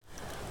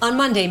On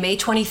Monday, May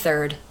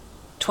 23rd,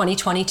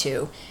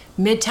 2022,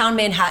 Midtown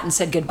Manhattan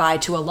said goodbye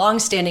to a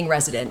long-standing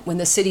resident when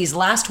the city's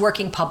last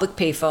working public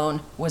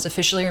payphone was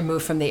officially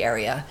removed from the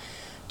area.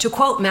 To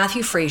quote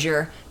Matthew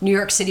Frazier, New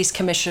York City's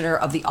Commissioner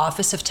of the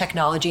Office of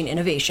Technology and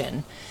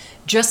Innovation,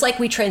 just like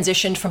we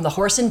transitioned from the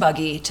horse and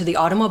buggy to the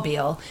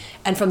automobile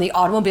and from the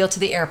automobile to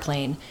the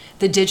airplane,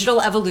 the digital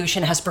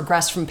evolution has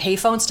progressed from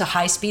payphones to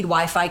high-speed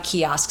Wi-Fi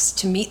kiosks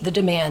to meet the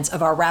demands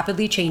of our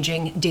rapidly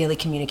changing daily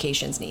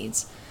communications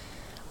needs.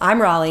 I'm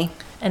Raleigh.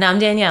 And I'm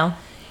Danielle.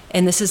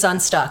 And this is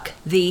Unstuck,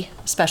 the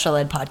special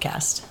ed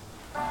podcast.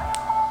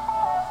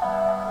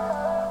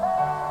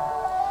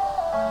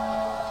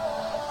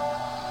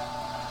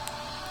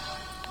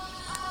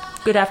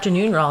 Good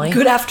afternoon, Raleigh.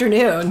 Good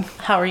afternoon.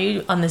 How are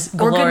you on this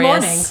glorious or good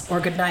morning, or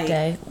good night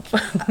day?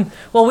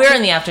 Well, we're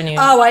in the afternoon.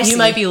 Oh, I see. You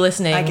might be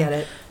listening. I get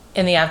it.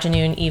 In the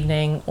afternoon,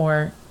 evening,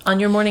 or on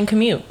your morning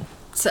commute.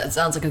 So it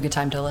sounds like a good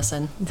time to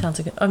listen. It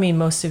sounds like. I mean,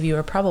 most of you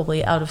are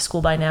probably out of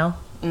school by now.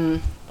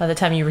 By the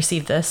time you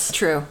receive this.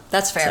 True.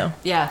 That's fair.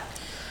 Yeah.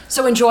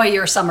 So enjoy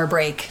your summer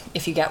break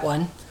if you get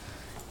one.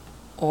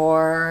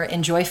 Or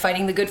enjoy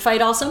fighting the good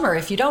fight all summer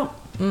if you don't.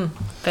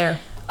 Fair.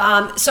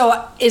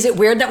 So is it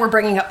weird that we're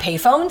bringing up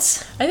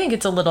payphones? I think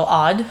it's a little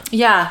odd.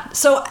 Yeah.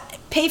 So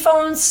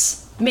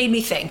payphones made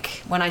me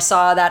think when I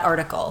saw that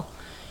article.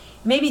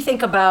 It made me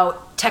think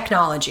about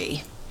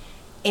technology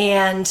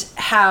and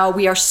how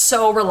we are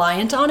so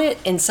reliant on it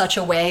in such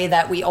a way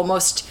that we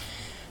almost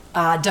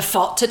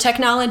default to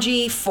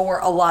technology for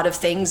a lot of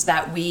things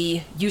that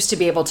we used to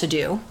be able to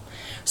do.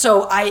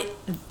 So I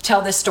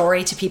tell this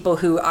story to people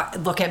who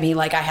look at me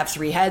like I have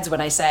three heads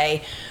when I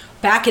say,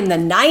 back in the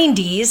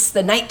 90s,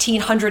 the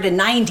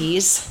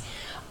 1990s,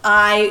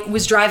 I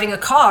was driving a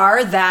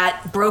car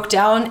that broke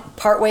down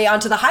partway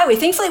onto the highway.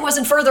 Thankfully, it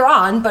wasn't further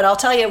on, but I'll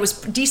tell you, it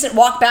was a decent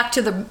walk back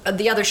to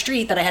the other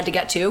street that I had to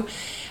get to.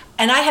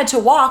 And I had to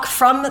walk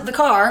from the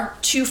car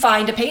to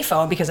find a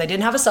payphone because I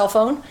didn't have a cell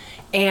phone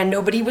and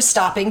nobody was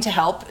stopping to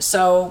help.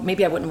 So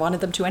maybe I wouldn't wanted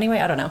them to anyway.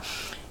 I don't know.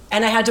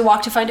 And I had to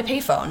walk to find a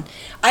payphone.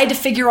 I had to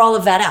figure all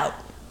of that out.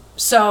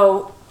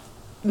 So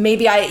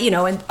maybe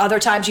and other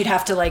times you'd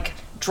have to like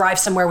drive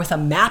somewhere with a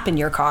map in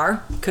your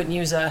car. Couldn't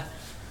use a,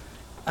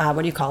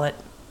 what do you call it?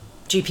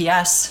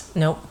 GPS.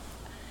 Nope.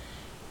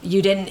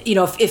 You didn't,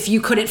 if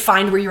you couldn't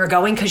find where you were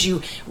going because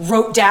you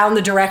wrote down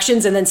the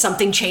directions and then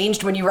something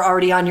changed when you were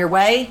already on your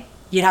way,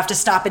 you'd have to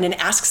stop in and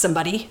ask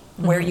somebody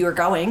where you were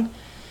going.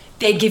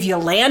 They'd give you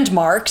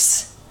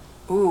landmarks.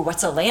 Ooh,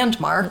 what's a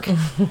landmark?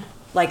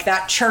 Like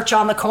that church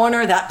on the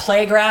corner, that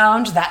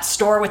playground, that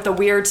store with the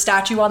weird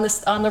statue on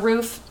the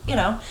roof.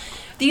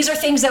 These are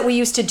things that we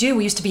used to do.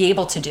 We used to be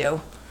able to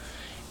do.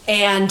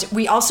 And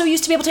we also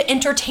used to be able to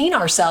entertain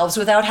ourselves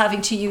without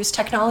having to use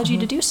technology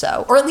to do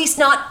so. Or at least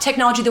not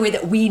technology the way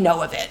that we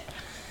know of it.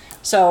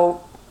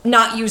 So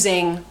not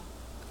using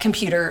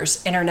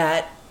computers,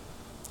 internet,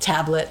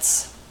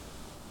 tablets,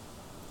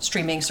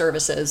 streaming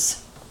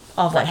services,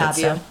 all what have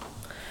you.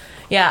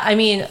 Yeah, I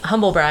mean,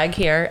 humble brag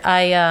here.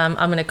 I'm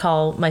going to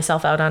call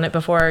myself out on it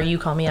before you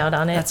call me out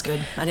on it. That's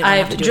good.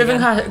 I've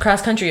driven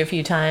cross country a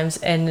few times,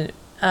 and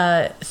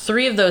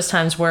 3 of those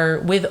times were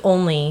with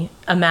only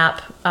a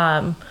map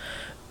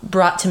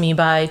brought to me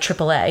by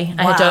AAA. Wow.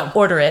 I had to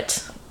order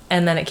it,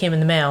 and then it came in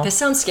the mail. This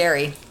sounds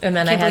scary. And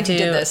then I had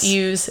to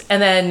use,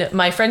 and then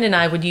my friend and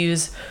I would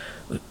use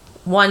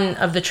one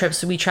of the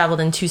trips. We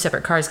traveled in 2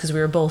 separate cars because we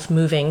were both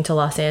moving to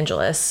Los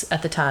Angeles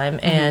at the time,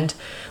 and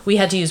we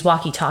had to use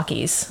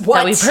walkie-talkies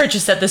that we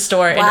purchased at the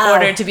store in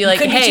order to be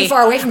like, hey, be too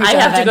far away from each I other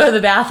have to go to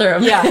the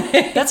bathroom.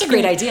 Yeah, that's a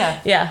great idea.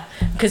 Yeah,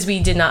 because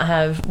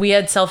we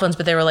had cell phones,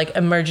 but they were like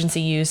emergency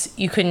use.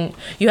 You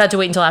had to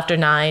wait until after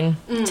 9.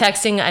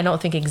 Texting, I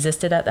don't think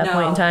existed at that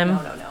point in time.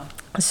 No.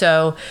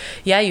 So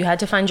yeah, you had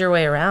to find your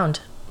way around.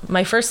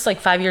 My first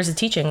 5 years of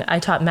teaching, I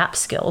taught map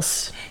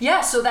skills.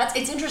 Yeah, so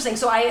it's interesting.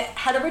 So I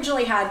had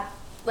originally had,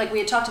 we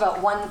had talked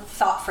about one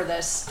thought for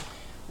this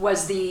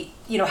was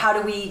how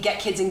do we get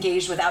kids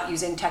engaged without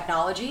using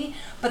technology?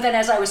 But then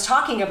as I was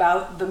talking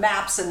about the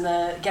maps and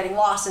the getting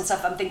lost and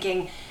stuff, I'm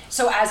thinking,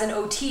 so as an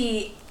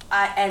OT,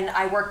 and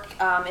I work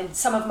in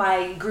some of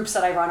my groups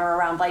that I run are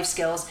around life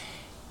skills,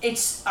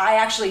 I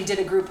actually did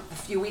a group a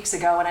few weeks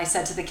ago and I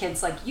said to the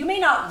kids, you may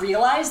not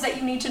realize that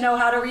you need to know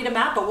how to read a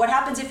map, but what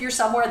happens if you're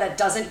somewhere that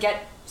doesn't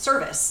get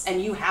service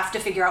and you have to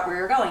figure out where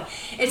you're going?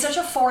 It's such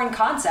a foreign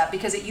concept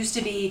because it used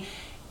to be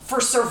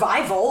for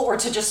survival or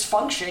to just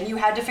function, you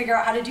had to figure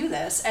out how to do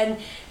this. And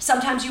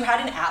sometimes you had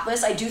an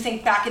atlas. I do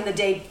think back in the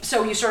day,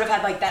 so you sort of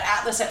had that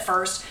atlas at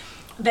first.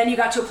 Then you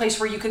got to a place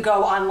where you could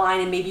go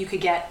online and maybe you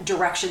could get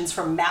directions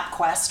from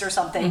MapQuest or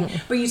something,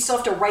 but you still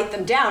have to write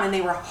them down and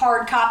they were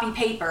hard copy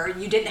paper.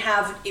 You didn't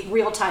have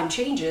real-time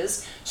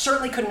changes,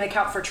 certainly couldn't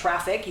account for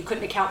traffic, you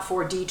couldn't account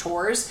for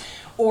detours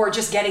or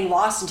just getting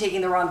lost and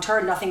taking the wrong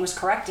turn, nothing was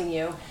correcting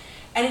you.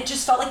 And it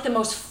just felt like the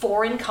most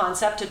foreign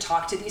concept to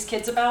talk to these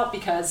kids about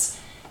because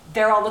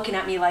they're all looking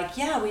at me like,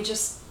 yeah, we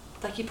just,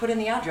 you put in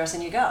the address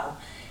and you go.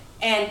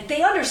 And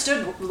they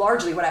understood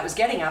largely what I was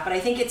getting at, but I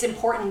think it's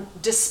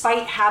important,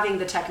 despite having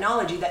the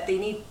technology, that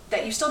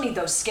you still need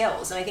those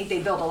skills. And I think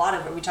they build a lot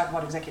of it. We talk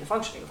about executive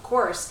functioning, of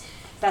course,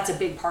 that's a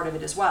big part of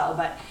it as well.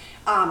 But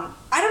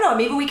I don't know,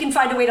 maybe we can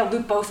find a way to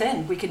loop both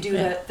in. We could do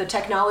the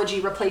technology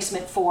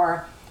replacement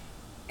for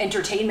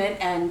entertainment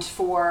and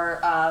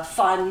for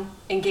fun,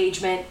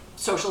 engagement,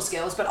 social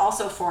skills, but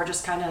also for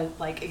just kind of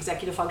like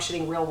executive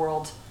functioning, real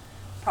world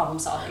problem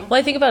solving. Well,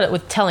 I think about it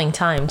with telling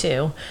time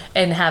too,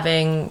 and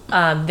having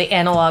the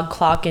analog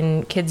clock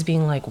and kids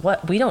being like,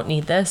 what, we don't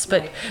need this,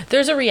 but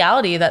there's a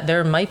reality that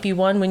there might be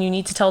one when you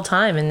need to tell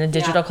time and the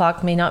digital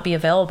clock may not be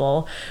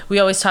available. We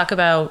always talk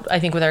about, I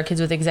think with our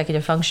kids with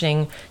executive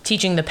functioning,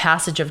 teaching the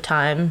passage of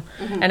time.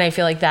 And I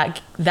feel like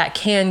that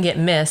can get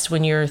missed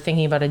when you're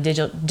thinking about a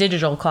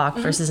digital clock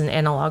versus an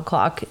analog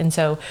clock. And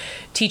so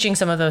teaching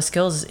some of those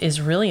skills is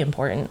really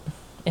important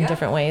in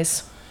different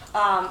ways.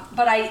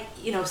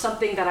 But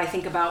something that I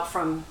think about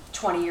from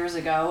 20 years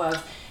ago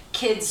of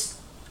kids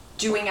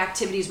doing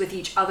activities with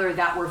each other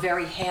that were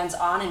very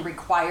hands-on and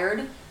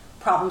required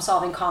problem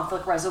solving,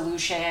 conflict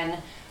resolution,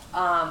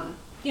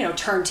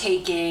 turn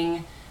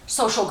taking,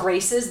 social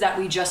graces that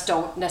we just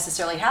don't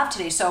necessarily have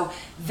today. So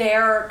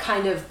their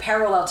kind of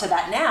parallel to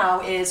that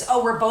now is,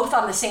 we're both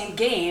on the same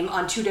game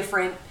on two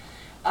different,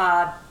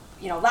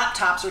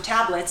 laptops or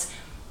tablets,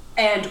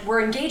 and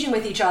we're engaging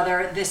with each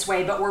other this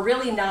way, but we're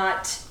really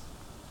not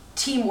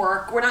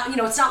teamwork. We're not,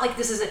 it's not like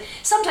this is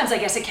sometimes I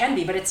guess it can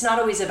be, but it's not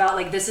always about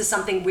like this is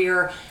something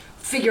we're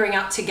figuring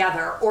out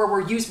together, or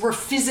we're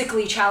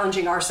physically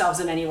challenging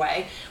ourselves in any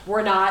way.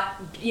 We're not,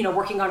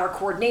 working on our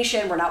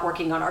coordination, we're not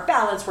working on our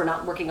balance, we're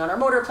not working on our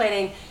motor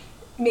planning,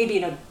 maybe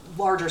in a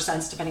larger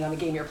sense depending on the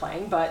game you're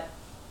playing, but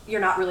you're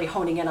not really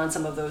honing in on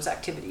some of those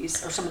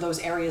activities or some of those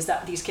areas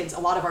that these kids, a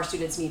lot of our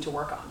students need to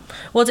work on.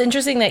 Well, it's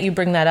interesting that you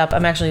bring that up.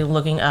 I'm actually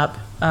looking up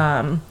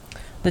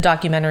the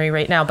documentary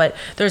right now, but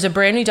there's a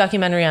brand new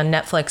documentary on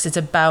Netflix. It's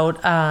about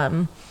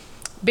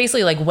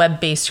basically like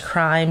web-based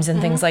crimes and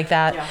things like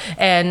that. Yeah.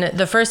 And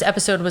the first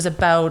episode was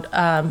about,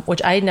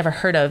 which I had never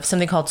heard of,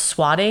 something called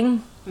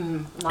swatting.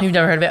 You've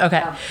never heard of it? Okay.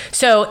 Yeah.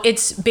 So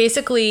it's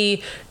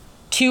basically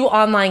two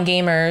online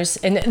gamers,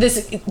 and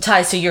this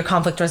ties to your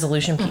conflict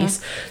resolution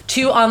piece.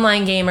 Two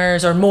online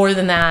gamers or more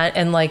than that,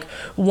 and like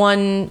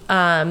one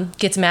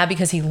gets mad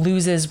because he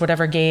loses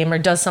whatever game or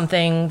does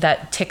something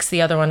that ticks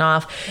the other one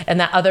off, and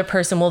that other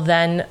person will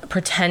then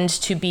pretend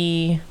to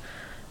be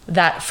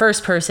that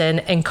first person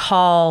and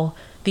call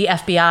the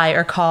FBI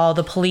or call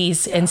the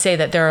police and say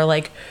that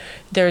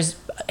there's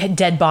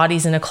dead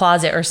bodies in a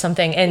closet or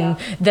something, and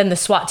then the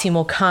SWAT team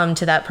will come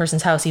to that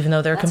person's house even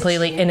though they're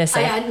completely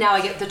innocent. Now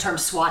I get the term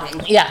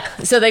swatting. Yeah,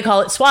 so they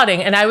call it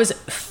swatting, and I was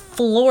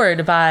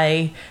floored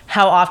by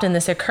how often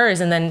this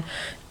occurs. And then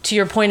to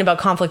your point about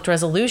conflict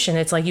resolution,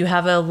 it's like you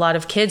have a lot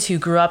of kids who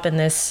grew up in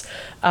this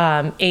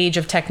age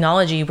of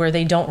technology where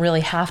they don't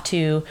really have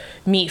to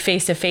meet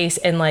face to face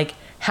and like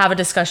have a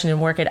discussion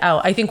and work it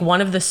out. I think one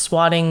of the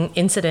swatting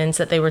incidents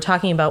that they were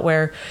talking about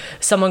where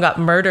someone got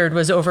murdered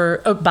was over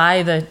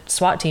by the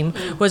SWAT team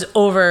was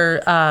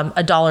over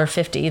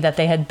 $1.50 that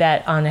they had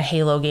bet on a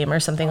Halo game or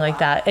something like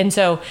that. And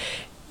so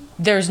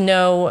there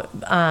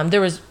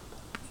was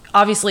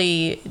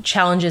obviously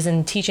challenges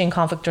in teaching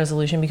conflict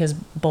resolution because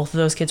both of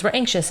those kids were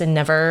anxious and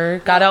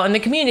never got out in the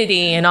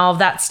community and all of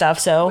that stuff.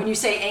 So when you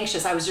say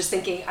anxious, I was just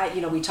thinking,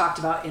 we talked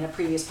about in a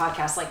previous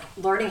podcast, like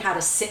learning how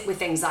to sit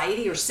with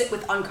anxiety or sit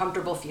with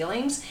uncomfortable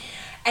feelings.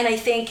 And I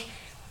think,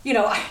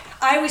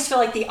 I always feel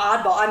like the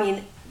oddball. I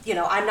mean,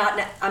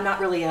 I'm not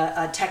really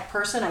a tech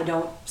person. I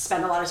don't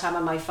spend a lot of time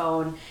on my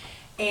phone,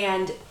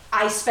 and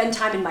I spend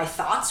time in my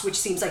thoughts, which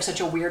seems like such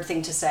a weird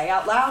thing to say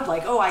out loud.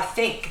 Like, I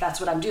think that's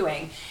what I'm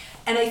doing.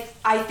 And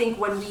I think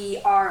when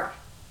we are,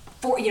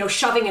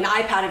 shoving an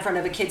iPad in front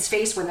of a kid's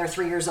face when they're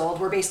 3 years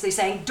old, we're basically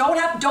saying,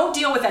 don't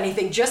deal with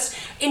anything. Just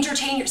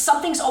entertain.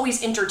 Something's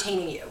always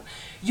entertaining you.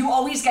 You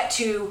always get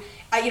to,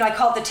 I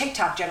call it the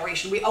TikTok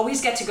generation. We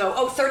always get to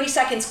go, 30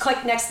 seconds,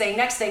 click, next thing,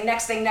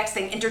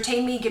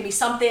 entertain me, give me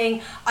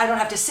something. I don't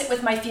have to sit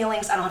with my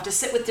feelings. I don't have to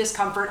sit with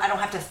discomfort. I don't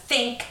have to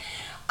think.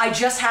 I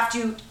just have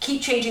to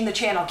keep changing the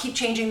channel, keep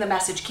changing the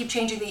message, keep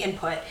changing the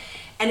input.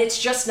 And it's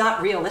just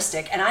not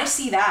realistic. And I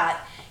see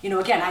that.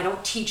 Again, I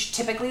don't teach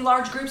typically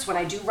large groups. When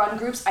I do run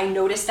groups, I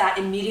notice that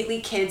immediately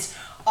kids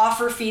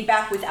offer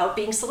feedback without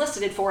being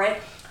solicited for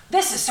it.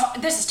 This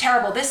is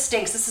terrible. This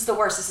stinks. This is the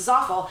worst. This is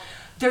awful.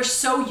 They're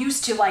so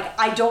used to like,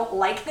 I don't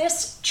like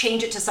this,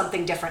 change it to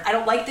something different. I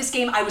don't like this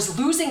game. I was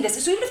losing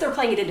this. So even if they're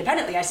playing it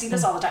independently, I see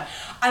this all the time.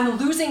 I'm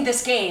losing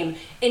this game.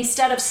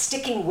 Instead of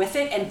sticking with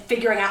it and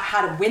figuring out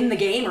how to win the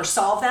game or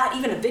solve that,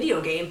 even a video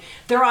game,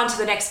 they're on to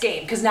the next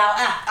game because now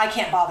I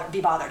can't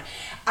be bothered.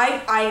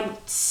 I am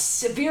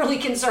severely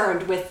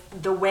concerned with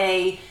the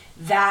way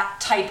that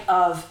type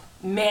of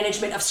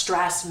management of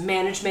stress,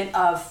 management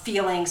of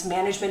feelings,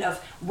 management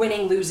of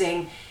winning,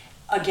 losing,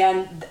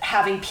 again,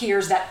 having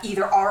peers that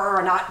either are or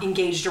are not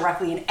engaged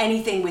directly in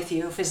anything with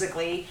you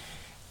physically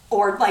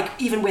or like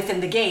even within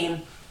the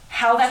game,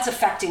 how that's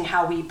affecting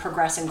how we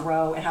progress and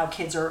grow and how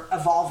kids are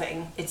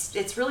evolving.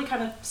 It's really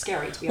kind of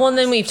scary, to be honest. Well, and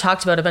then we've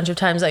talked about a bunch of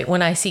times, like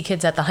when I see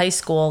kids at the high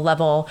school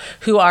level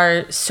who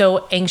are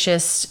so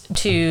anxious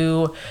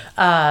to,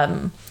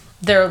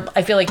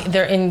 I feel like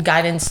they're in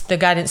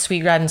the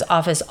sweet guidance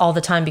office all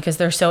the time because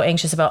they're so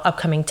anxious about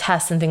upcoming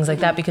tests and things like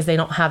that because they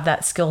don't have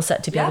that skill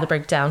set to be able to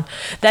break down.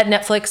 That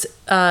Netflix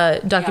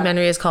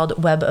documentary is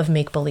called Web of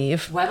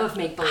Make-Believe. Web of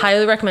Make-Believe.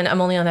 Highly recommend. I'm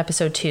only on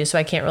episode 2, so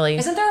I can't really...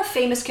 Isn't there a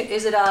famous...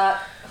 Is it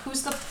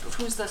who's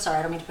the... Sorry,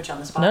 I don't mean to put you on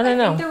the spot. No.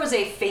 I think there was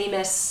a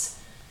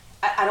famous...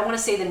 I don't want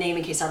to say the name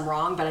in case I'm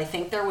wrong, but I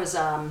think there was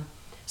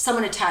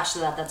someone attached to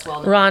that's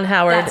well known. Ron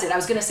Howard. That's it. I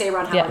was going to say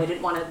Ron Howard. Yep. I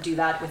didn't want to do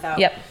that without...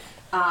 Yep.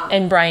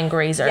 And Brian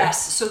Grazer.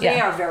 Yes, so they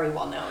are very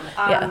well known.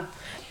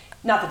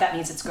 Not that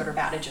means it's good or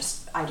bad. I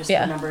just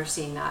remember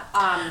seeing that.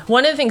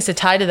 One of the things to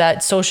tie to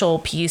that social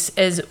piece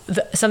is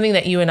something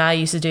that you and I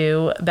used to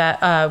do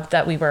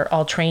that we were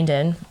all trained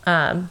in.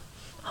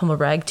 Homo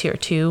Reg Tier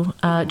 2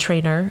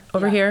 trainer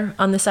over here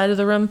on the side of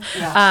the room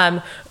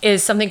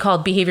is something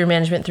called behavior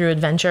management through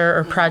adventure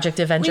or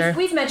project adventure.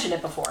 We've mentioned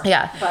it before.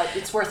 Yeah, but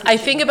it's worth. I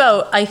think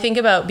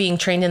about being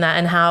trained in that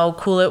and how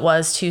cool it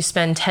was to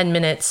spend 10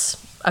 minutes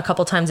a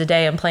couple times a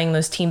day and playing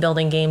those team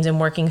building games and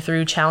working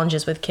through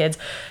challenges with kids,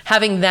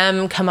 having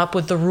them come up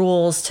with the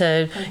rules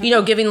to,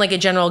 giving like a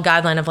general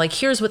guideline of like,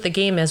 here's what the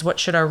game is, what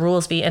should our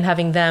rules be, and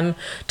having them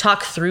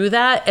talk through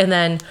that and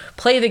then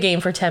play the game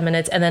for 10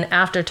 minutes and then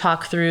after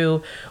talk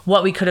through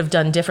what we could have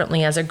done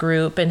differently as a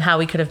group and how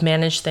we could have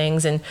managed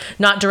things, and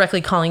not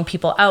directly calling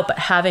people out, but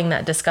having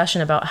that discussion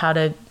about how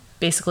to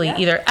basically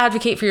either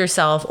advocate for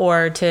yourself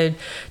or to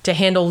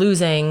handle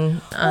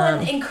losing.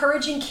 And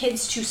encouraging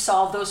kids to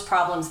solve those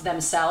problems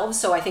themselves.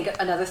 So I think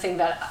another thing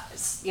that,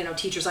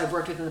 teachers I've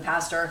worked with in the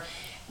past are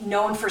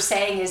known for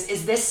saying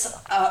is this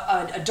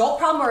an adult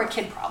problem or a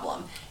kid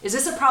problem? Is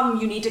this a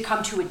problem you need to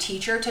come to a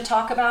teacher to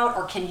talk about,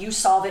 or can you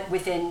solve it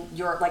within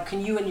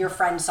can you and your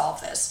friend solve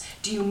this?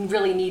 Do you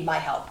really need my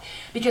help?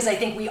 Because I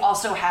think we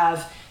also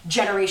have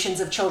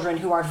generations of children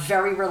who are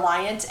very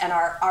reliant, and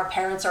our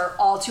parents are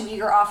all too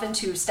eager often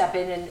to step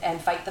in and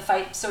fight the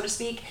fight, so to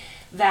speak,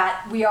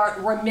 that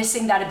we're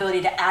missing that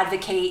ability to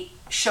advocate,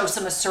 show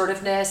some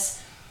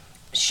assertiveness,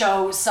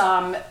 show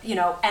some,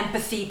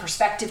 empathy,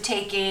 perspective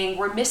taking.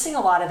 We're missing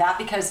a lot of that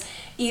because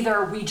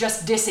either we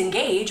just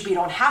disengage, we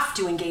don't have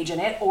to engage in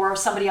it, or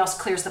somebody else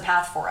clears the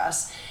path for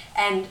us.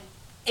 And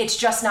it's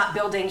just not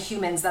building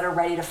humans that are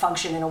ready to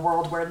function in a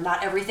world where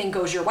not everything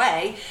goes your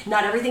way.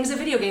 Not everything's a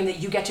video game that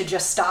you get to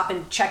just stop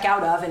and check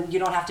out of and you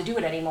don't have to do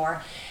it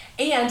anymore.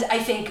 And I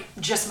think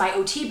just my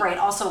OT brain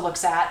also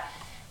looks at,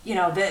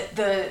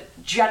 the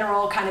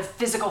general kind of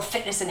physical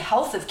fitness and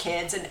health of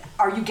kids. And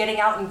are you getting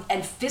out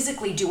and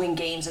physically doing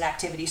games and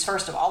activities,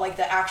 first of all, like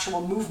the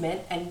actual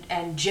movement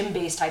and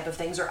gym-based type of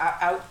things, or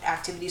out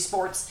activities,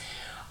 sports,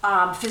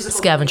 physical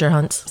scavenger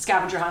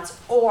hunts,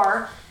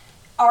 or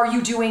are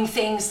you doing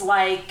things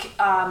like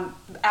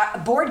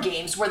board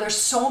games, where there's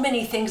so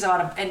many things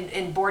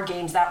in board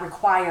games that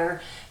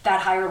require that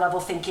higher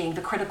level thinking,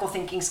 the critical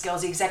thinking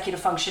skills, the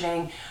executive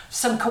functioning,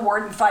 some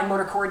fine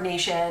motor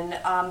coordination,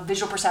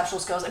 visual perceptual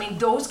skills. I mean,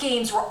 those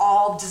games were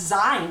all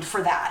designed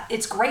for that.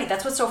 It's great.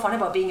 That's what's so fun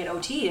about being an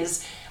OT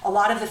is a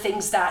lot of the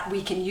things that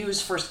we can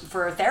use for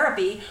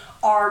therapy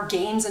are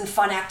games and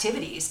fun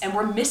activities. And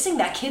we're missing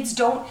that. Kids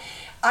don't...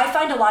 I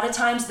find a lot of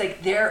times like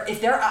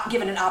if they're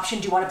given an option,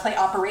 do you want to play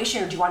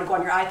Operation or do you want to go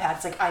on your iPad?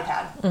 It's like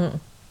iPad. Mm-hmm.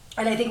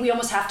 And I think we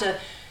almost have to...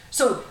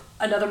 So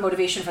another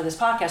motivation for this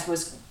podcast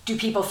was, do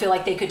people feel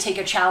like they could take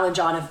a challenge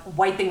on of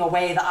wiping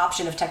away the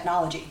option of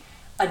technology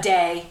a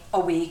day, a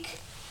week,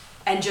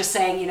 and just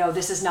saying,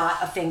 this is not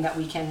a thing that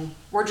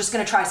we're just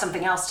going to try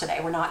something else today.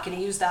 We're not going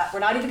to use that. We're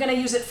not even going to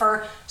use it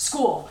for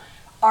school.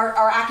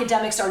 Our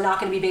academics are not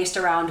going to be based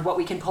around what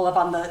we can pull up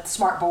on the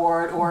smart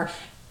board or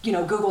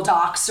Google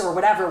Docs or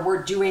whatever.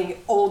 We're doing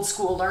old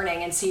school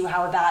learning and see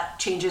how that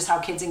changes how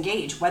kids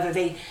engage, whether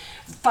they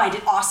find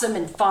it awesome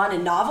and fun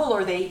and novel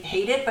or they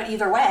hate it. But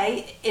either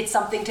way, it's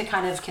something to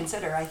kind of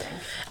consider, I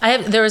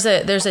think. There's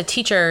a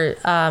teacher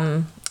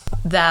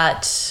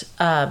that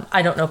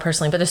I don't know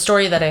personally, but a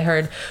story that I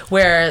heard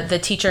where the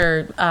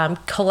teacher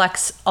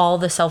collects all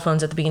the cell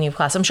phones at the beginning of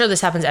class. I'm sure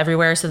this happens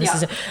everywhere. So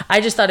I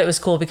just thought it was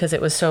cool because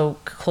it was so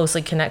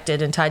closely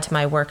connected and tied to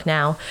my work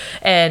now.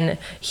 And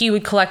he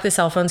would collect the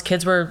cell phones.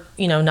 Kids were,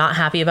 not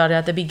happy about it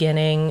at the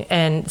beginning.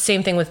 And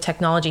same thing with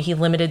technology. He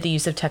limited the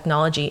use of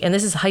technology. And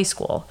this is high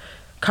school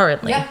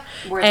currently. Yeah,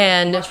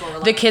 and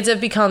the kids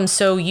have become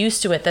so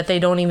used to it that they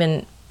don't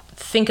even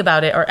think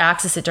about it or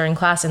access it during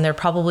class, and they're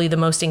probably the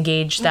most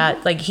engaged that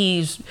mm-hmm. like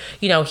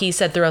he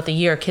said throughout the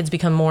year kids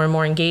become more and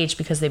more engaged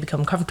because they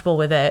become comfortable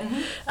with it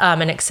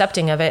mm-hmm. And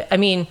accepting of it. I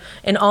mean,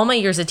 in all my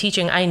years of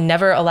teaching, I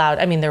never allowed,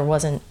 there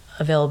wasn't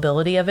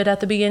availability of it at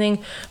the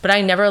beginning, but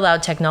I never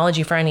allowed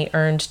technology for any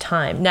earned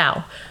time.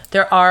 Now,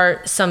 there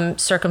are some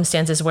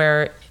circumstances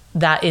where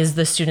that is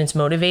the student's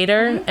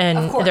motivator,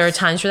 and there are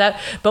times for that.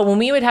 But when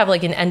we would have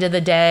like an end of the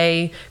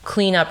day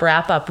cleanup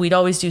wrap up, we'd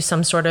always do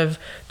some sort of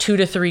 2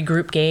 to 3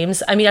 group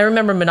games. I mean, I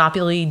remember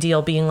Monopoly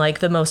Deal being like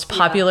the most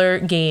popular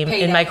game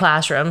in my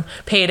classroom.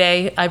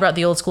 Payday. I brought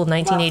the old school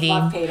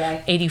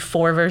 1980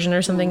 84 version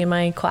or something in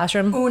my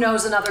classroom.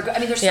 Uno's another good. I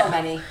mean, there's so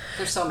many.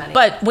 There's so many.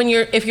 But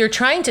if you're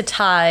trying to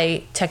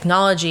tie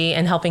technology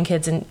and helping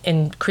kids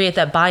and create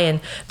that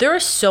buy-in, there are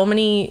so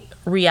many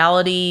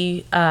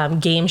reality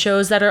game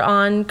shows that are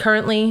on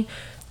currently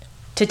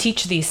to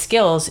teach these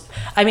skills.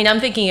 I mean, I'm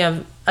thinking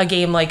of a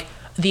game like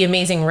The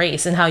Amazing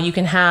Race and how you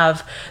can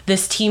have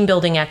this team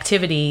building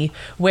activity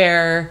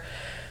where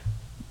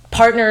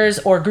partners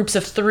or groups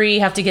of 3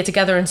 have to get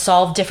together and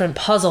solve different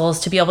puzzles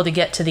to be able to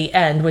get to the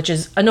end, which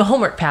is a no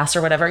homework pass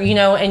or whatever,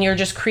 and you're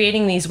just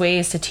creating these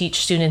ways to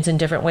teach students in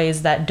different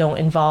ways that don't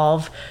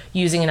involve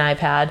using an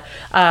iPad.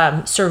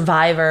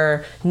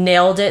 Survivor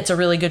nailed it. It's a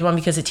really good one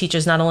because it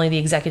teaches not only the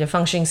executive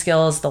functioning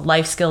skills, the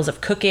life skills of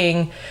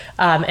cooking,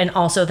 and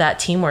also that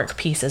teamwork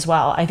piece as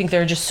well. I think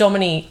there are just so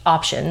many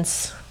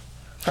options.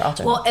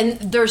 Well, and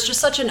there's just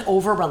such an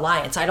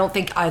over-reliance. I don't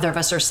think either of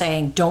us are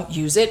saying don't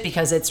use it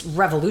because it's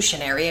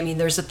revolutionary. I mean,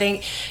 there's a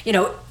thing,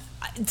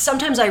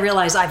 sometimes I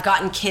realize I've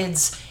gotten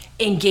kids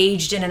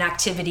engaged in an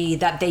activity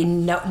that they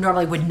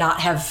normally would not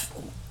have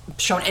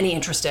shown any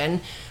interest in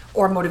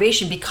or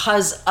motivation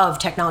because of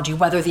technology,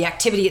 whether the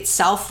activity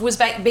itself was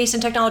based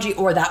in technology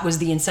or that was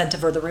the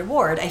incentive or the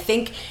reward. I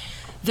think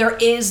there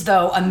is,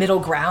 though, a middle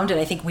ground, and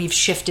I think we've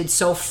shifted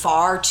so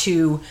far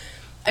to...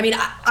 I mean,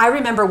 I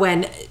remember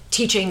when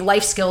teaching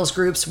life skills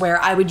groups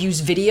where I would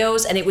use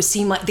videos and it would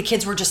seem like the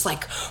kids were just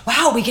like,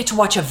 wow, we get to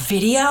watch a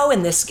video,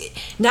 and this,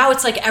 now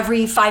it's like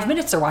every 5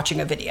 minutes they're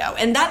watching a video.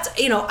 And that's,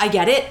 I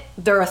get it.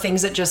 There are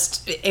things that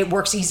just, it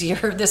works easier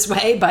this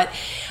way, but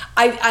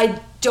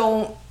I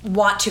don't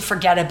want to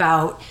forget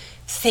about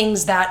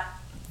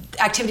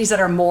activities that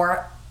are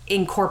more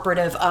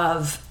incorporative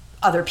of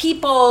other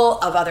people,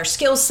 of other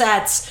skill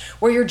sets,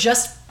 where you're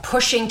just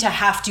pushing to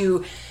have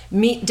to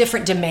meet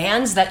different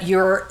demands that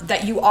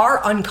you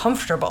are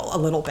uncomfortable a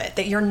little bit,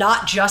 that you're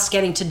not just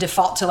getting to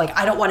default to like,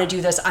 I don't want to do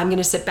this, I'm going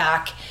to sit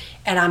back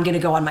and I'm going to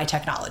go on my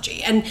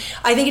technology. And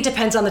I think it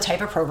depends on the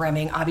type of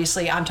programming.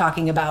 Obviously, I'm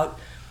talking about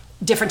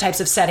different types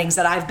of settings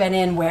that I've been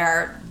in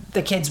where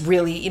the kids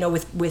really,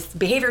 with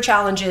behavior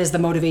challenges, the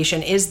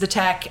motivation is the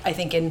tech. I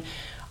think in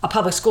a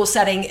public school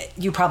setting,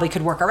 you probably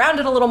could work around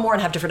it a little more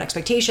and have different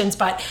expectations.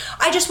 But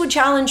I just would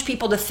challenge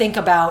people to think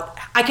about,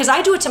 because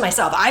I do it to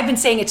myself. I've been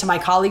saying it to my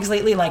colleagues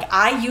lately. Like,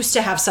 I used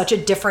to have such a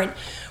different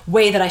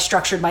way that I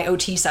structured my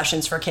OT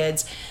sessions for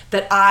kids,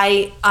 that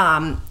I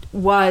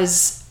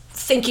was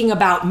thinking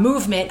about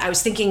movement. I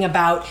was thinking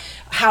about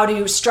how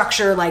to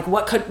structure, like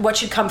what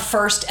should come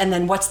first, and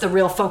then what's the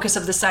real focus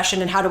of the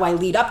session, and how do I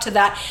lead up to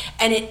that.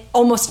 And it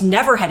almost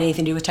never had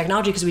anything to do with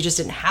technology because we just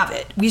didn't have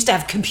it. We used to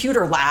have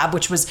computer lab,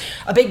 which was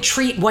a big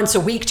treat once a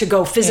week to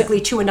go physically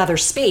to another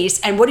space.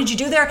 And what did you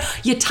do there?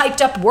 You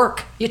typed up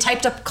work, you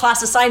typed up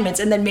class assignments,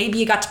 and then maybe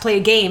you got to play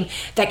a game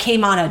that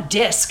came on a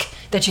disc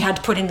that you had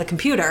to put in the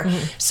computer.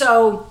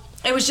 So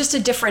it was just a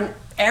different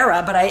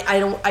era, but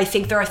I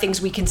think there are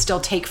things we can still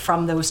take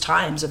from those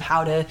times of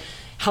how to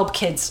help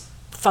kids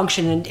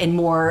function in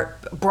more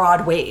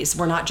broad ways.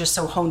 We're not just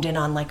so honed in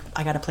on like,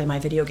 I got to play my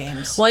video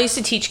games. Well, I used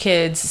to teach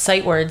kids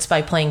sight words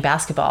by playing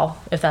basketball,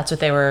 if that's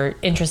what they were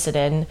interested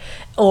in.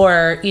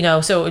 Or,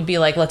 so it would be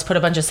like, let's put a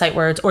bunch of sight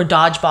words, or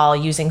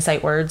dodgeball using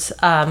sight words.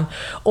 I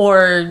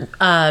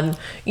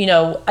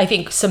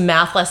think some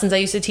math lessons I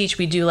used to teach,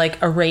 we do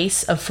like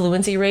a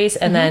fluency race,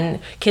 and then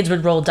kids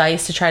would roll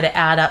dice to try to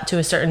add up to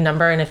a certain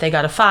number. And if they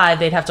got a 5,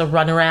 they'd have to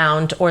run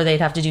around, or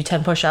they'd have to do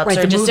 10 push-ups. Right,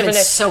 or just different.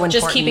 So important.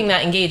 Just keeping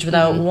that engaged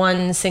without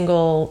one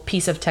single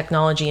piece of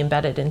technology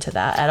embedded into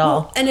that at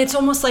all. Well, and it's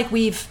almost like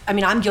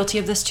I'm guilty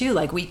of this too.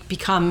 Like, we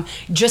become,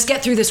 just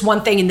get through this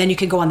one thing and then you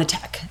can go on the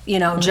tech,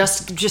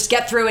 just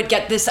get through it,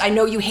 get this. I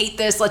know you hate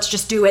this, let's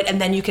just do it.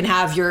 And then you can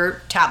have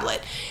your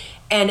tablet.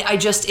 And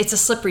it's a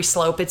slippery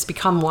slope. It's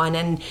become one.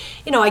 And,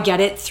 I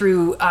get it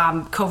through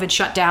COVID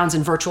shutdowns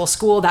and virtual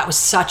school. That was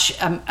such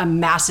a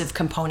massive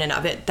component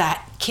of it,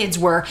 that kids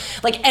were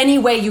like, any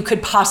way you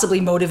could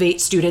possibly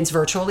motivate students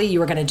virtually, you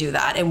were going to do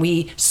that. And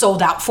we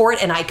sold out for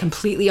it. And I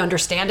completely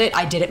understand it.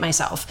 I did it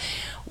myself.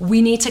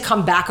 We need to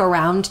come back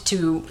around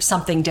to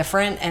something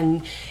different.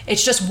 And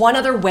it's just one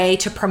other way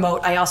to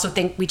promote. I also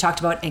think we talked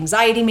about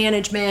anxiety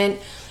management.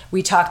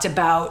 We talked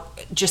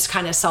about just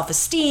kind of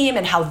self-esteem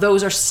and how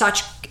those are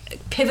such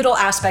pivotal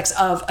aspects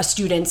of a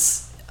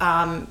student's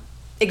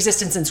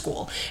existence in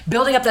school.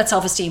 Building up that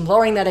self-esteem,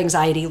 lowering that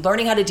anxiety,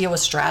 learning how to deal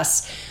with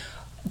stress.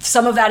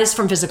 Some of that is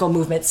from physical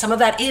movement. Some of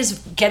that is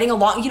getting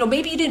along.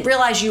 Maybe you didn't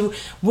realize you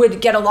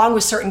would get along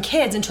with certain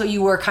kids until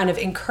you were kind of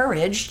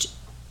encouraged,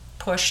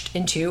 pushed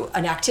into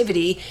an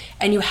activity,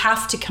 and you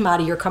have to come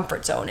out of your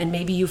comfort zone. And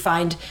maybe you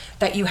find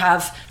that you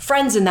have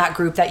friends in that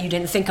group that you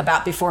didn't think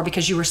about before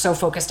because you were so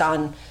focused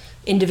on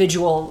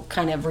individual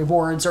kind of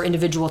rewards or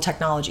individual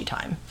technology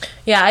time.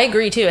 Yeah, I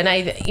agree too. And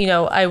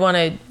I want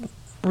to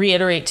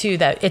reiterate too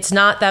that it's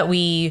not that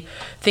we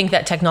think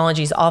that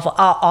technology is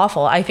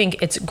awful. I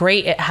think it's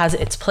great. It has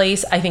its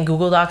place. I think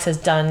Google Docs has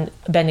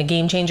been a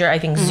game changer. I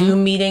think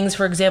Zoom meetings,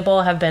 for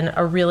example, have been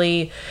a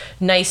really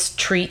nice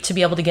treat to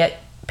be able to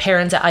get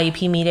parents at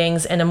IEP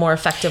meetings in a more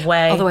effective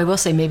way. Although I will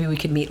say maybe we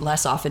could meet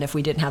less often if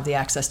we didn't have the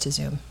access to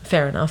Zoom.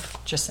 Fair enough.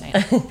 Just saying.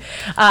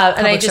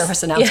 Public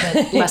service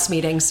announcement, less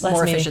meetings,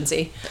 more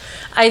efficiency.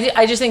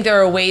 I just think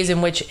there are ways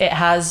in which it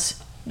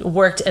has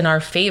worked in our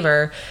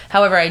favor.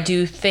 However, I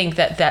do think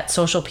that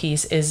social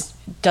piece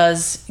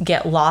does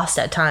get lost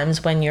at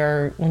times when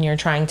you're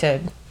trying to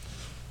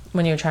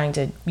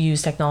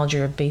use technology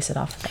or base it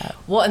off of that.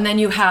 Well, and then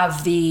you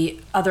have the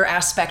other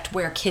aspect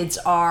where kids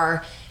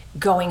are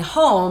going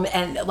home,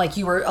 and like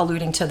you were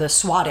alluding to the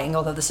swatting,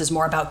 although this is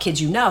more about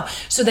kids,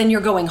 so then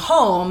you're going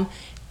home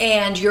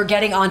and you're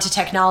getting onto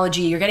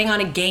technology, you're getting on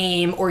a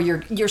game, or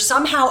you're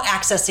somehow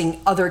accessing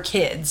other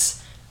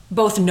kids,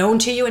 both known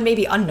to you and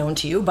maybe unknown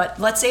to you, but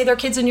let's say they're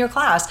kids in your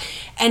class.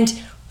 And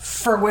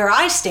for where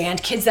I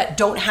stand, kids that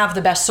don't have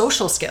the best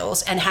social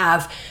skills and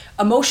have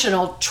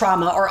emotional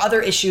trauma or other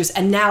issues,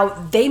 and now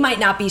they might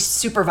not be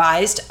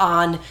supervised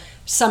on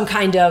some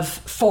kind of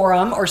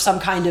forum or some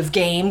kind of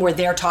game where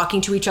they're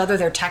talking to each other,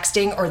 they're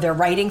texting or they're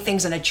writing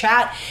things in a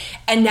chat,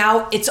 and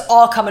now it's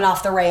all coming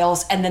off the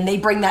rails, and then they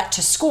bring that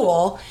to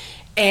school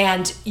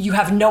and you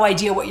have no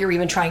idea what you're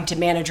even trying to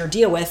manage or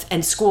deal with,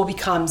 and school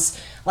becomes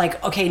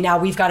like, okay, now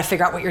we've got to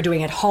figure out what you're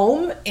doing at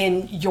home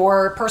in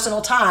your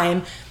personal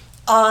time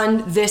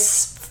on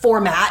this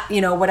format,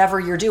 whatever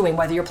you're doing,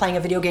 whether you're playing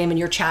a video game and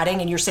you're chatting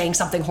and you're saying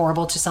something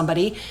horrible to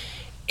somebody.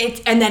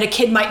 And then a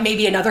kid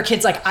maybe another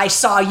kid's like, I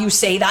saw you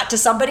say that to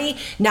somebody.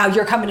 Now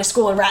you're coming to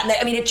school and ratting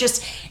that. I mean,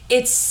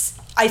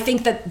 I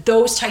think that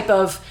those type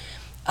of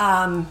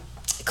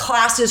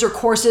classes or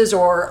courses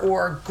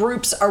or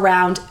groups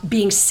around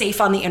being safe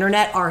on the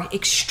internet are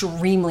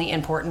extremely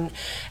important.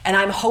 And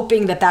I'm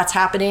hoping that that's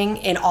happening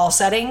in all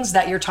settings,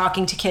 that you're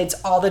talking to kids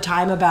all the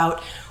time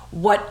about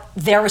what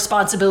their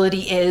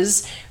responsibility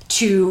is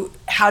to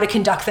how to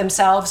conduct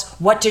themselves,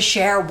 what to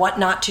share, what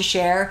not to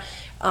share.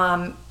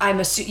 I'm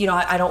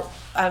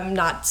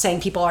not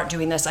saying people aren't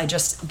doing this.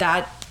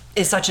 That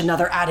is such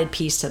another added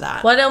pice to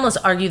that. Well, I'd almost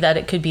argue that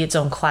it could be its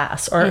own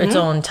class or its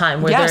own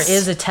time where there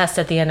is a test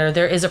at the end, or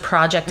there is a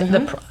project.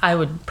 I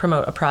would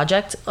promote a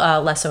project,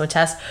 less so a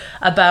test,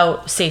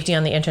 about safety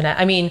on the internet.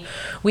 I mean,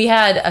 we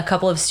had a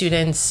couple of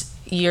students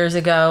years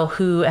ago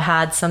who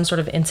had some sort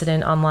of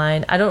incident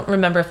online. I don't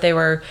remember if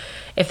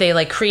they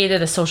like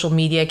created a social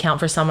media account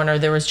for someone, or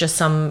there was just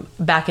some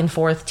back and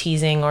forth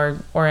teasing or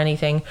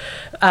anything.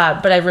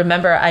 But I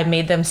remember I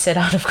made them sit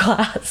out of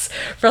class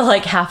for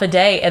like half a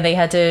day, and they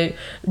had to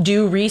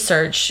do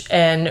research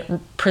and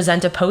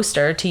present a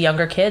poster to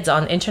younger kids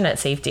on internet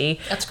safety.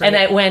 That's great. And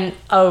it went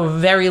a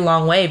very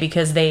long way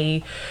because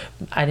I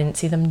didn't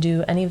see them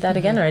do any of that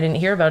again, or I didn't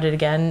hear about it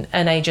again.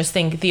 And I just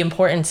think the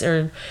importance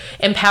or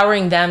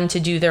empowering them to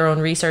do their own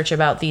research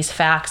about these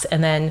facts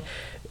and then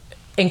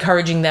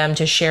encouraging them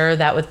to share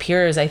that with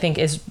peers, I think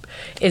is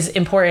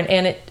important,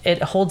 and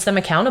it holds them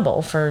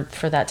accountable for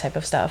that type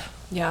of stuff.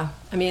 Yeah.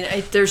 I mean,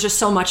 there's just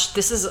so much.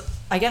 This is,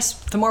 I guess,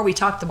 the more we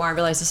talk, the more I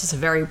realize this is a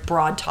very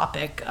broad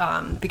topic,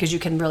 because you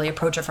can really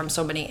approach it from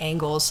so many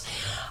angles.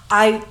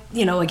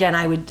 Again,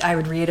 I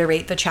would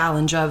reiterate the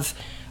challenge of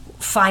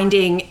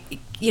finding,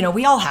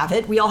 we all have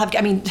it. We all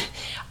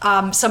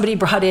have, somebody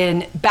brought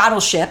in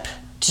Battleship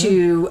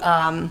to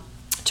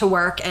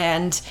work,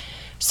 and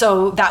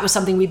so that was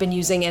something we've been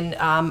using in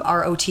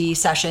our OT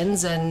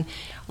sessions. And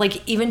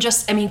like, even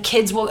just,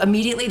 kids will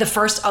immediately,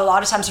 a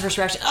lot of times the first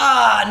reaction,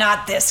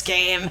 not this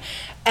game.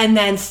 And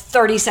then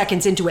 30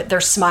 seconds into it, they're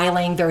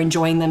smiling, they're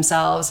enjoying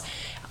themselves.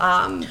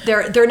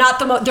 They're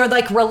not they're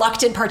like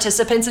reluctant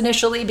participants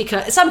initially,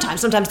 because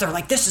sometimes they're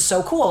like, this is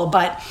so cool.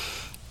 But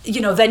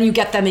then you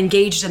get them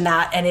engaged in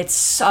that, and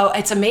it's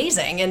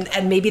amazing.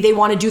 And maybe they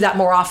want to do that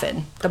more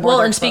often.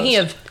 Speaking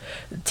of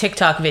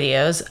TikTok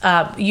videos,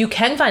 you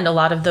can find a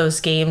lot of those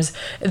games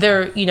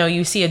there.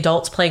 You see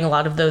adults playing a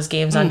lot of those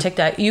games on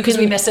TikTok. Because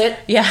we miss it.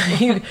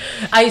 Yeah.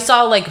 I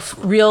saw like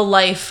real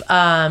life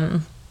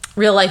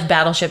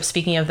Battleship.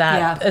 Speaking of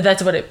that,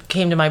 that's what it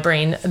came to my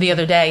brain the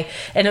other day.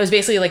 And it was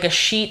basically like a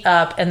sheet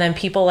up, and then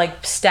people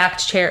like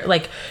stacked chair,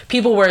 like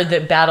people were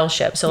the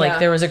battleship. So like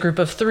there was a group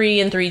of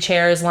 3 and 3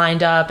 chairs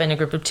lined up and a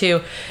group of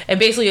 2. And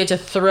basically you had to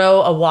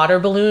throw a water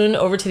balloon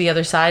over to the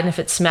other side. And if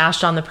it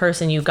smashed on the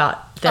person, you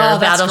got their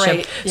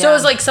battleship. Yeah. So it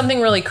was like something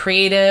really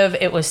creative.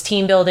 It was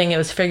team building. It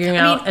was figuring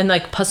out and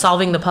like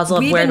solving the puzzle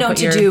of where to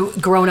put your... We've been known to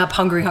do grown up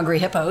hungry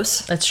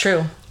hippos. That's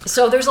true.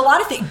 So there's a lot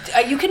of things.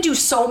 You can do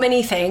so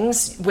many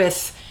things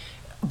with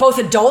both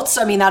adults.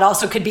 That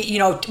also could be,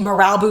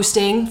 morale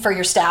boosting for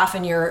your staff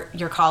and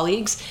your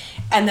colleagues.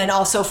 And then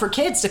also for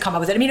kids to come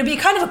up with it. It'd be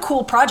kind of a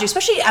cool project,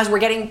 especially as we're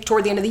getting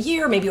toward the end of the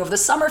year, maybe over the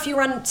summer if you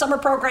run summer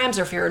programs,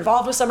 or if you're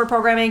involved with summer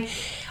programming.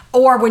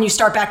 Or when you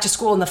start back to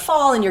school in the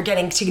fall and you're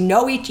getting to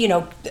know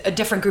a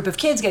different group of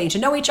kids, getting to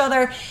know each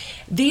other.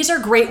 These are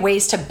great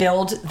ways to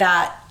build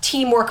that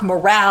teamwork,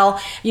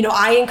 morale. You know,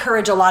 I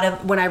encourage a lot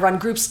of, when I run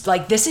groups,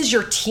 like, this is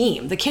your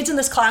team. The kids in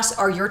this class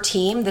are your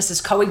team. This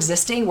is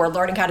coexisting. We're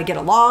learning how to get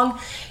along.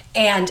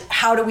 And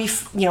how do we,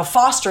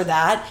 foster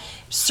that?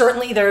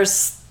 Certainly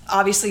there's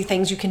obviously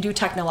things you can do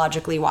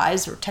technologically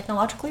wise.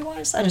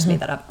 I just made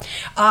that up.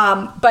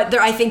 But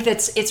I think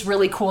it's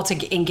really cool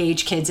to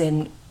engage kids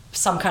in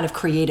some kind of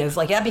creative,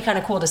 like, that'd be kind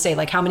of cool to say,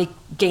 like, how many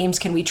games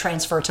can we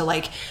transfer to,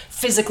 like,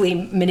 physically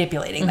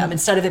manipulating them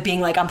instead of it being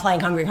like, I'm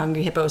playing Hungry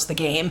Hungry Hippos, the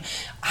game.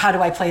 How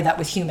do I play that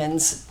with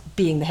humans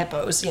being the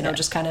hippos,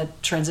 just kind of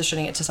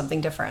transitioning it to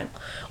something different.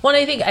 Well,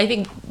 I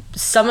think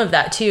some of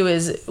that too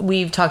is,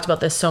 we've talked about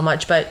this so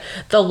much, but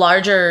the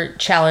larger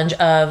challenge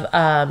of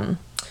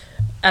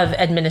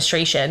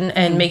administration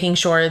and making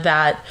sure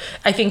that,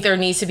 I think there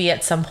needs to be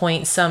at some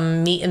point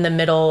some meet in the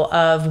middle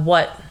of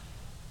what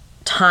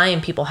time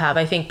people have.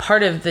 I think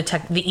part of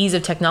the ease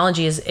of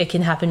technology is it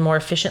can happen more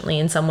efficiently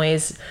in some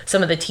ways,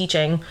 some of the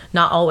teaching,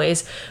 not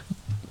always.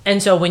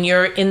 And so when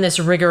you're in this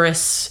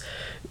rigorous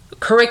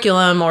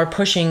curriculum or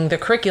pushing the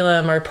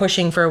curriculum or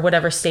pushing for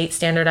whatever state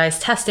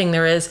standardized testing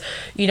there is,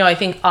 I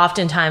think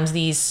oftentimes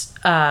these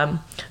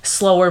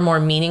slower, more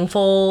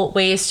meaningful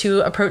ways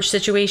to approach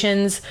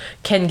situations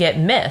can get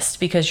missed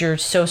because you're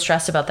so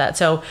stressed about that.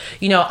 So,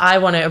 I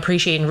want to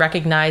appreciate and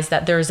recognize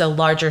that there's a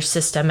larger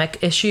systemic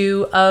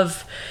issue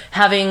of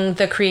having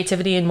the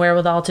creativity and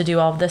wherewithal to do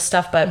all of this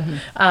stuff, but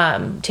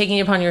taking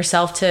it upon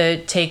yourself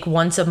to take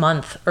once a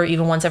month or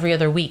even once every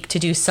other week to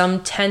do some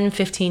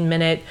 10-15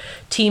 minute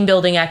team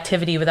building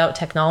activity without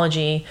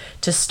technology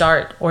to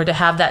start, or to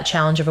have that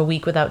challenge of a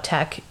week without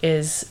tech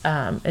is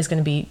going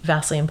to be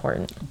vastly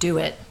important. Do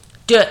it.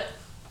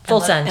 Full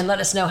send. And let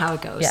us know how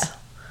it goes. Yeah.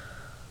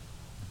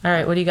 All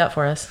right. What do you got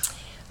for us?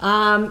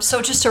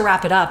 So just to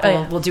wrap it up,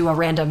 we'll do a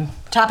random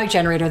topic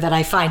generator that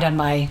I find on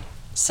my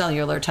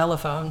cellular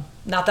telephone.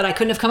 Not that I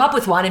couldn't have come up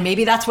with one, and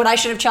maybe that's what I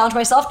should have challenged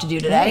myself to do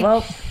today.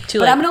 Well, too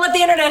late. But I'm going to let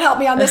the internet help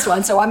me on this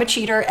one, so I'm a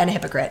cheater and a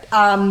hypocrite.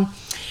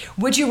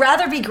 Would you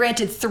rather be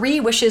granted 3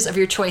 wishes of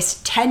your choice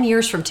 10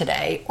 years from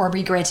today, or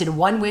be granted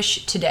 1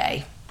 wish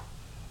today?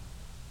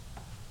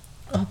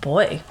 Oh,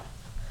 boy.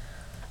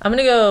 I'm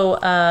going to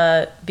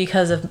go,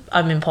 because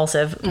I'm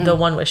impulsive, the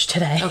 1 wish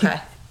today. Okay.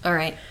 All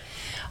right.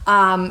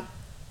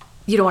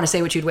 You don't want to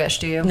say what you'd wish,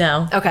 do you?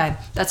 No. Okay.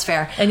 That's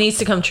fair. It needs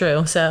to come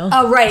true, so.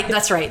 Oh, right.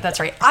 That's right.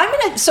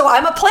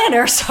 I'm a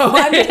planner, so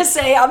I'm going to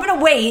say, I'm going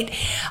to wait.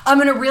 I'm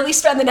going to really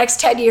spend the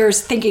next 10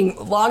 years thinking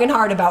long and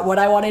hard about what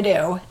I want to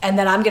do. And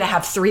then I'm going to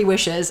have 3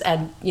 wishes.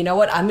 And you know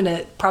what? I'm going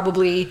to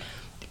probably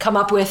come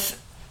up with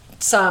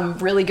some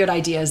really good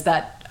ideas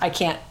that I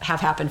can't have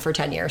happen for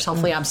 10 years.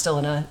 Hopefully I'm still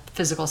in a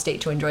physical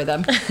state to enjoy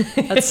them.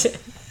 That's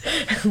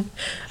all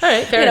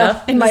right, fair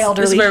enough. In my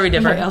elderly, this is where we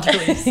differ.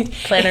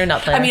 Planner,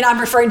 not planner. I mean, I'm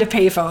referring to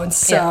payphones,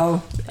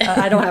 so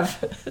I don't have,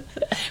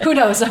 who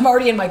knows? I'm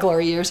already in my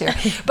glory years here.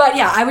 But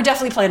yeah, I would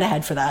definitely plan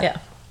ahead for that. Yeah,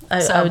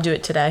 I would do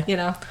it today.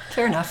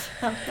 Fair enough.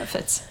 That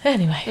fits.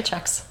 Anyway. It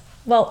checks.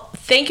 Well,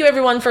 thank you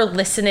everyone for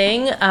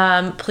listening.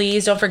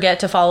 Please don't forget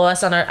to follow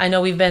us on I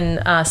know we've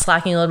been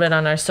slacking a little bit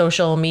on our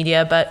social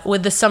media, but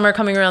with the summer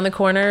coming around the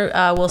corner,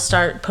 we'll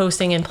start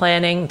posting and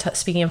planning,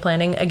 speaking of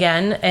planning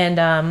again,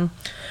 and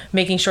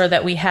making sure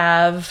that we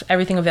have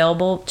everything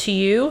available to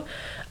you.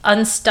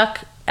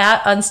 Unstuck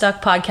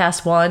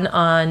Podcast 1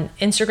 on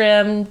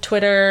Instagram,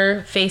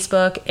 Twitter,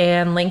 Facebook,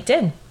 and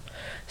LinkedIn.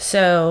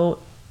 So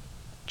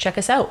check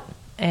us out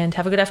and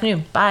have a good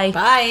afternoon. Bye.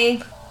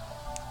 Bye.